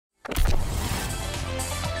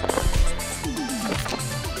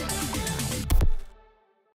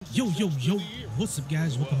Yo, what's up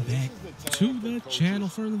guys? Welcome back to the channel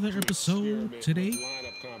for another episode. Today,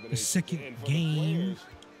 the second game.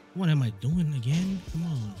 What am I doing again? Come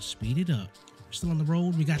on, speed it up. We're still on the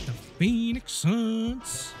road. We got the Phoenix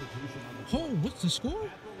Suns. Oh, what's the score?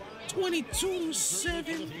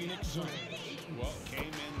 22-7.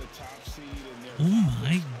 Oh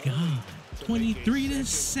my God.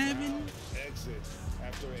 23-7.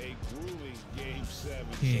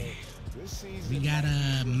 Okay. We got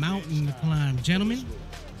a mountain to climb, gentlemen.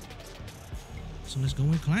 So let's go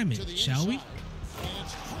and climb it, shall we?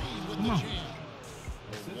 Come on.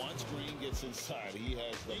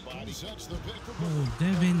 Oh,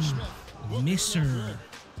 Devin Misser.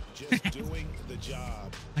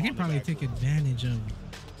 I can probably take advantage of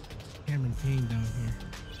Cameron Payne down here.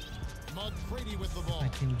 I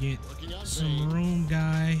can get some room,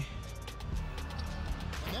 guy.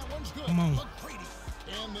 Come on.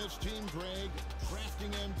 And this team, Greg,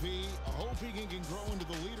 drafting MP, hoping he can grow into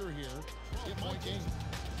the leader here. Get my game.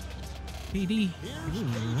 PD. Ooh,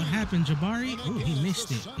 what happened, Jabari? Oh, he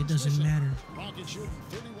missed it. It doesn't matter. Rocket shooting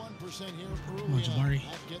 31% here. Come on, Jabari.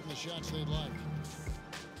 Not getting the shots they'd like.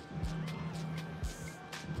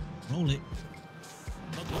 Roll it.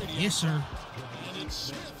 Yes, sir. And it's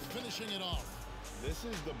Smith finishing it off. This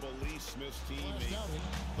is the belief Smith's team.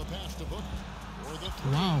 The pass to Book.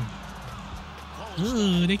 Wow.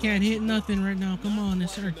 Ooh, they can't hit nothing right now. Come on,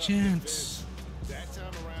 it's our chance.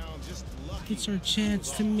 It's our chance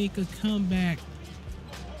to make a comeback.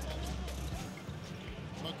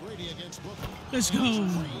 Let's go. And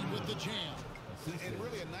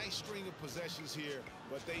really a nice string of possessions here,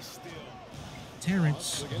 but they still.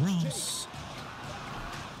 Terrence Ross.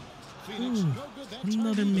 Ooh,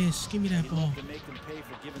 another miss. Give me that ball. To make them pay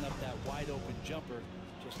for giving up that wide open jumper,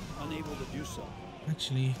 just unable to do so.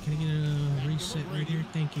 Actually, can I get a reset right here?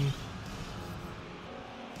 Thank you.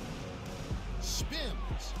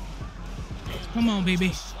 Spins. Come on, baby.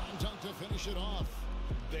 To finish it off.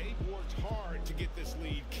 They've worked hard to get this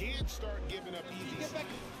lead. Can't start giving up easy.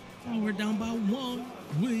 Oh, we're down by one.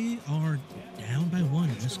 We are down by one.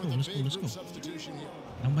 Let's go, let's go, let's go.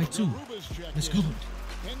 Down by two. Let's go.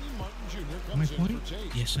 Am I point?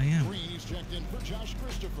 Yes, I am. Green's checked in for Josh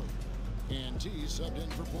Christopher. And T subbed in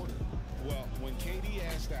for Porter. Well, when KD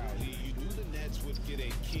asked out, you knew the Nets would get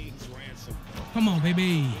a king's ransom. Come on,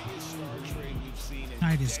 baby.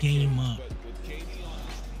 Tie this game up.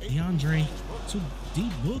 DeAndre to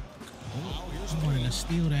D-Book. Oh, I wanted to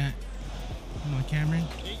steal that. Come on, Cameron.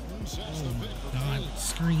 Oh, my God.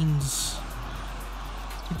 Screens.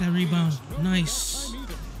 Get that rebound. Nice.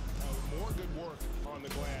 More good work on the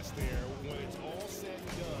glass there. When it's all said and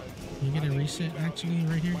done. Can you get a reset, actually,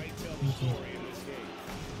 right here? Thank you.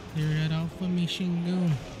 Clear it out for me,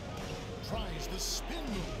 Shingun. Tries the spin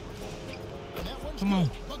move. Come on.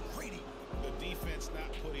 The defense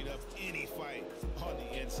not putting up any fight on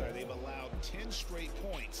the inside. They've allowed 10 straight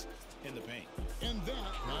points in the paint. And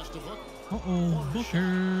that pass to Booker. Uh-oh,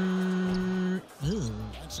 Booker. Ugh.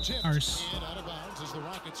 That's tipped Arse. and out of bounds as the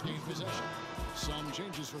Rockets gain possession. Some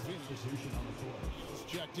changes for Phoenix.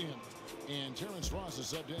 Checked in. And Terrence Ross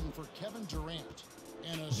is subbed in for Kevin Durant.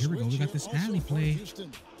 And a Here we go. We got this alley play.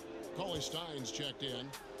 Collie Stein's checked in.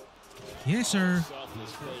 Yes, sir.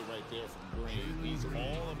 Softness play right there from Green. He's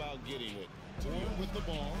all about getting it. With the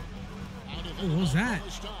ball. Oh, what was that?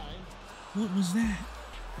 What was that?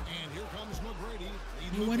 And here comes McGrady.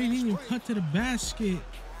 Hey, why didn't he even cut to the basket?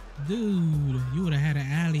 Dude, you would have had an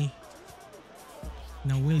alley.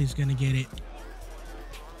 Now Willie's going to get it.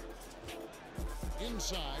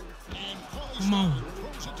 Inside. And come on.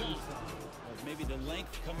 Maybe the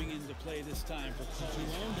length coming into play this time for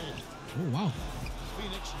oh, wow.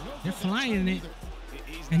 They're flying it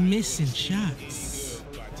and missing shots.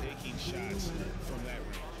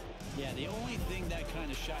 Yeah, the only thing that kind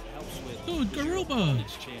of shot helps with. Dude, Garuba.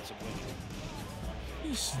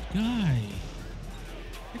 This guy.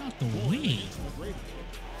 Get out the way.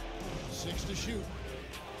 6 to shoot.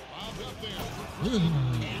 Bob up there. Ugh.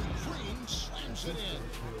 And Green slams it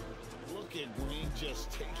in. Look at Green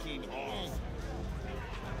just taking off.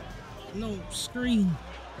 No, screen.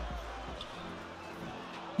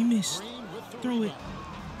 He missed. Throw it.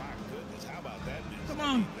 How about that miss? Come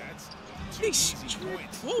on. That's 2 easy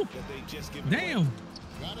points oh, that they just given damn. away.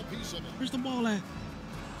 Got a piece of it. Where's the ball at?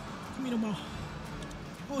 Give me the ball.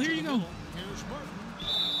 Oh, here you go. Here's Burton.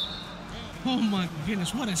 Oh my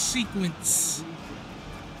goodness, what a sequence.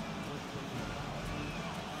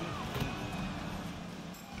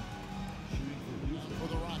 For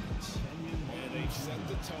the Rockets. And they've set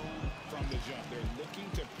the tone from the jump. They're looking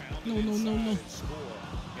to pound No, it no, no, inside no. and score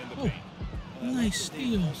in the Oh, paint. nice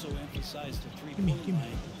steal. Also emphasized the Gimme, three-point gimme.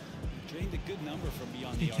 line. Drained a good number from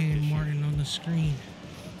beyond the arc. PK Martin on the screen.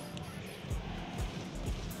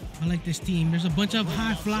 I like this team. There's a bunch of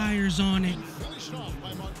high flyers on it. Finished off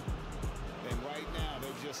by Martin. And right now,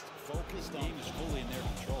 they're just focused on Game is fully in their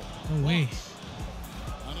control. No way.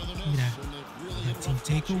 Under the Look miss, at that. and they've really That team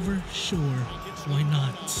interrupted takeover? Sure. Why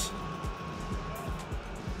not?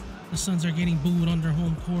 The Suns are getting booed on their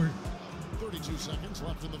home court. 32 seconds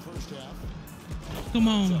left in the first half. Come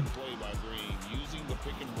on. play by Green, using the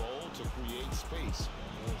pick and roll to create space.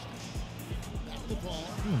 Now the ball.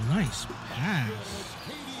 Oh, nice pass.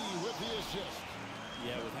 KD with the assist.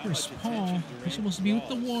 Yeah, with how Chris much Paul. attention He's Durant supposed to be with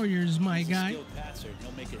the draws, Warriors, my he's a guy. skilled passer, and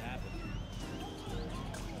he'll make it happen.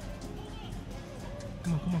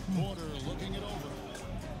 Come on, come on, come on. Porter looking it over.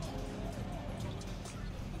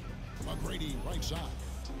 McGrady right side.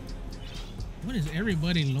 What is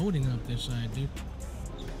everybody loading up this side, dude?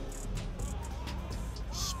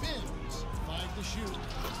 Spins. 5 to shoot.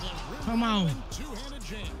 The Come on. Two-handed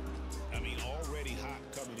jam. I mean, already hot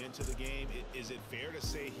coming into the game. Is it fair to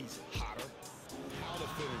say he's hotter? How to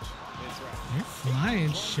finish is right. They're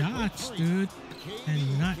flying shots, dude,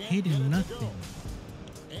 and not hitting nothing.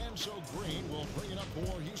 And so Green will bring it up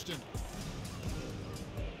for Houston.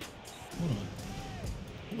 Hold on.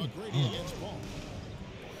 McGrady against Paul.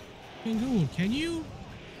 Dude, can you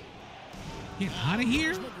get out of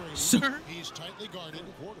here, McGrady. sir? He's tightly guarded.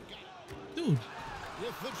 Porter Dude,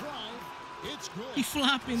 with the drive. It's good. he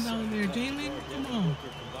flopping down there, Jalen. Come on. Booker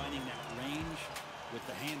combining that range with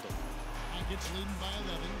the handle. Rockets leading by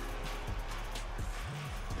 11.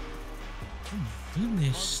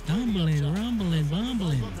 Goodness, stumbling, rumbling,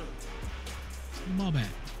 bumbling. Booker. The ball back.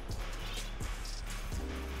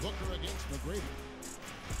 Booker against McGrady.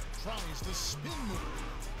 Tries to spin move.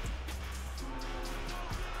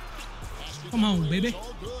 Basket Come on, is baby.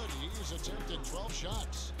 all good. He's attempted 12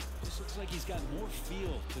 shots. This looks like he's got more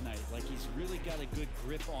feel tonight. Like he's really got a good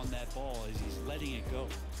grip on that ball as he's letting it go.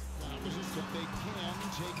 Opposites if they can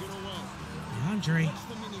take it away. DeAndre, What's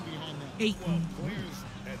the meaning behind that? Ayton. Players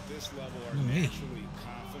at this level are No way. naturally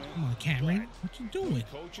confident. Come on, Cameron. What you doing?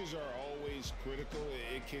 Coaches are always critical.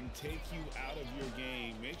 It can take you out of your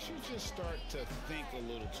game. Makes you just start to think a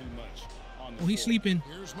little too much on the Oh, he's floor. sleeping.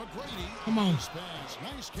 Here's McGrady. Come on. Nice pass.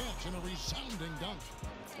 Nice catch and a resounding dunk.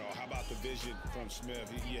 Oh, how about the vision from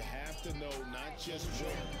Smith? You have to know not just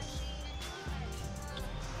winners.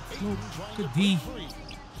 No, Ayton trying good to D. break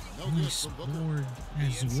free. No good Nice from Booker. board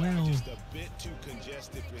as Inside well. just a bit too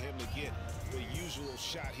congested for him to get the usual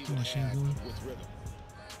shot he Come would on, have Shingo. with rhythm.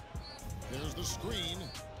 There's the screen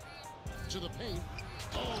to the paint.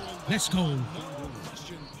 Oh, and Let's that go. one, no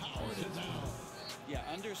question, powered it down. Yeah,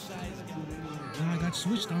 undersized guy. I got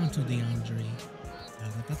switched on to DeAndre.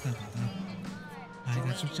 I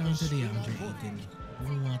got switched on to DeAndre Ayton.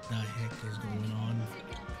 What the heck is going on?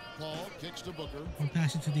 Paul kicks to Booker. I'll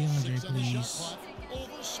pass it to DeAndre, 6 on the shot please. clock.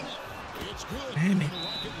 Over Smith. It's good. Damn it. The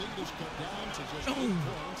Rocket lead is cut down to just Oh. 8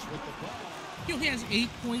 points with the ball. He only has 8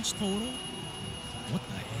 points total. What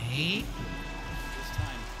the heck? This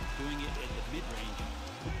time doing it at the mid-range.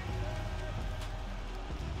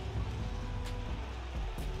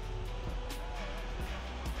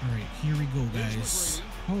 All right, here we go, guys.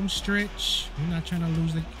 Home stretch. We're not trying to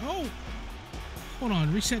lose the. Oh, hold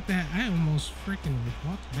on. Reset that. I almost freaking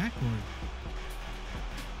walked backward.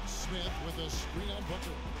 Smith with a screen on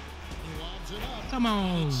Booker. He lobs it up. Come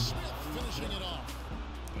on. Smith finishing it off.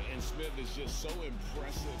 And Smith is just so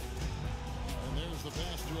impressive. And there's the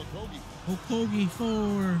pass to Okogie. Okogie for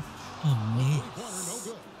a Corner, miss.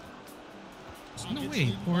 no good. There's no Rockets way,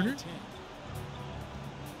 lead by Porter. 10.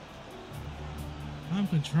 I'm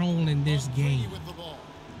controlling this McGrady game. with the ball.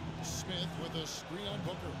 Smith with a screen on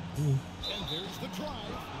Booker. Ooh, And there's the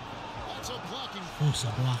drive. That's a blocking. oh, it's a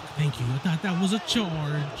block. Thank you. I thought that was a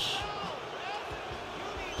charge.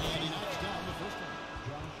 And he knocks down the first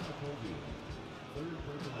one.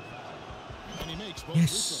 And he makes both free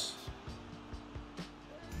Yes. throws.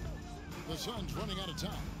 The Suns running out of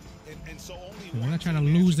time. And so only We're one not trying to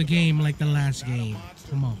team lose the answered game bell. like the last Not a game. monster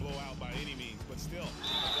Come on. blowout by any means, but still a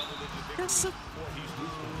double-digit victory That's a for Houston.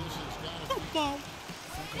 This has got to be football.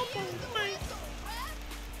 Come on, man.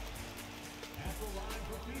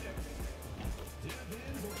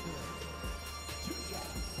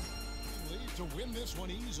 lead to win this one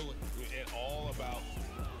easily. And all about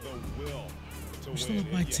the will to We're win. still up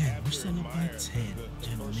And by you 10. have We're to still up by admire 10, the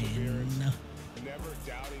gentlemen. perseverance, never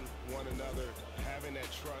doubting one another, having that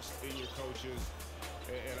trust in your coaches.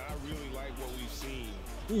 And I really like what we've seen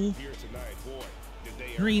Ooh. here tonight. Boy, did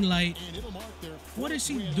they ever. Green light. And it'll mark their What fourth is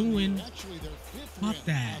he win on the doing? year. Actually, their fifth Pop win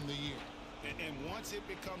that. on the year. And once it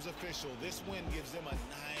becomes official, this win gives them a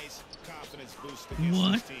nice confidence boost What?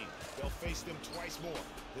 against this team. They'll face them twice more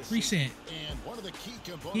this Reset. And one of the key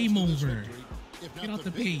components Game to this over. victory, if Get not out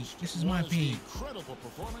the biggest, paint. This is my was the paint. incredible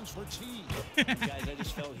performance for team. Guys, I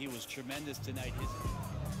just felt he was tremendous tonight.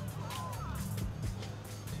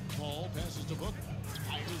 Ball passes to Book.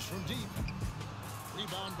 Fires from deep.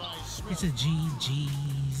 Rebound by Smith. It's a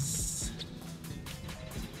GG's.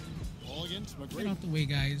 Ball against Get McGrady. out the way,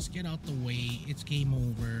 guys. Get out the way. It's game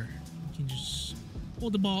over. You can just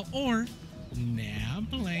hold the ball or now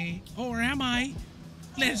play. Or am I?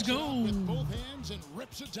 Let's go. With both hands and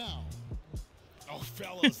rips it down. Oh,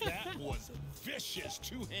 fellas, that was a vicious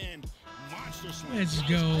two-hand monster swing. Let's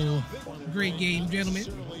go. Great game, gentlemen.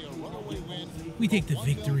 Necessarily a runaway win. We take the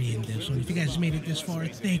victory in this one. If you guys made it this far,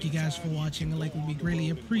 thank you guys for watching. A like would be greatly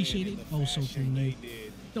appreciated. Also from you,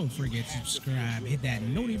 don't forget to subscribe. Hit that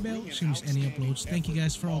NOTI bell as soon as any uploads. Thank you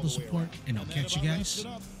guys for all the support, and I'll catch you guys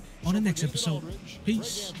on the next episode.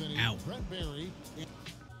 Peace out. Brett Berry.